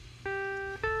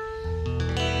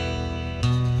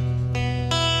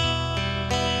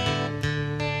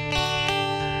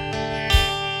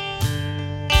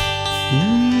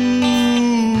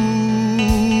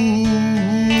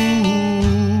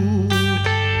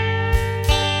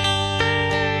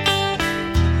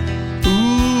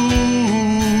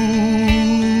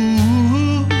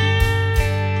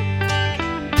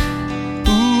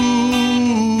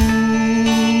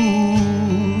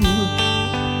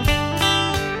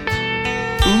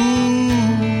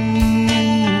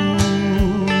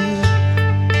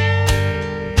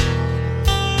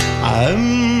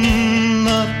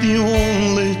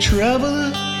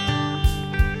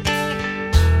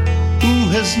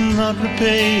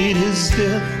repaid his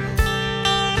debt.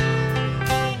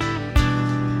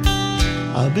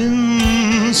 I've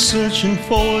been searching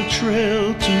for a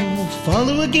trail to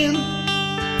follow again.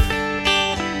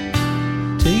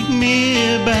 Take me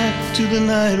back to the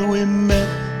night we met.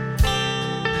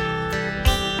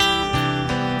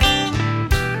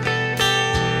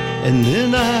 And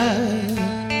then I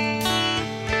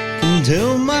can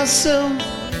tell myself,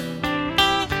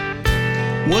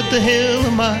 what the hell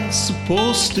am I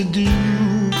supposed to do?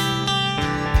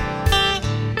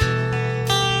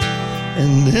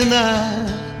 And then I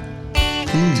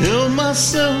can tell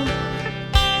myself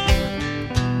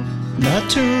not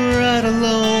to ride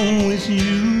along with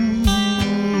you.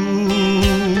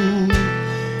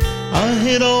 I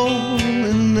hate all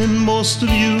and then most of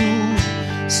you,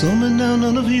 some and now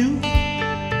none of you.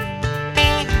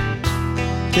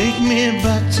 Take me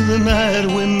back to the night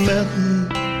we met.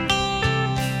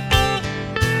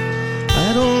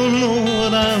 I don't know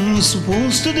what I'm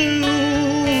supposed to do,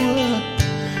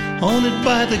 haunted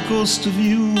by the ghost of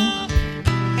you.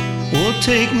 Oh,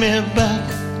 take me back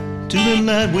to the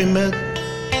night we met,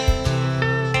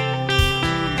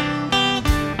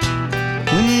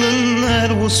 when the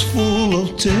night was full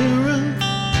of terror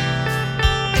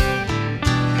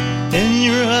and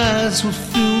your eyes were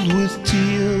filled with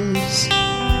tears,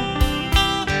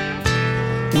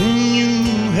 when you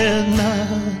had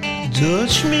not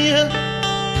touched me yet.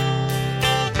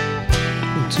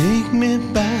 Oh, take me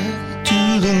back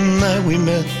to the night we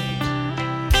met.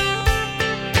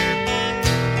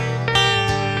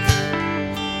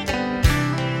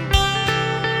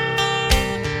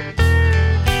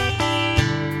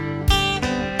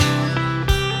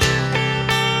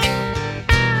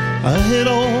 I hate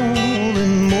all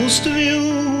and most of you,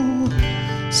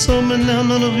 some and now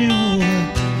none of you.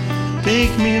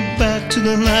 Take me back to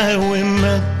the night we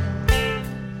met.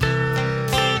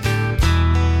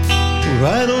 For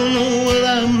I don't know what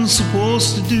I'm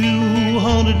supposed to do,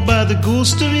 haunted by the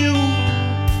ghost of you.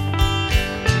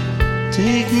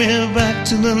 Take me back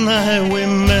to the night we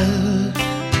met.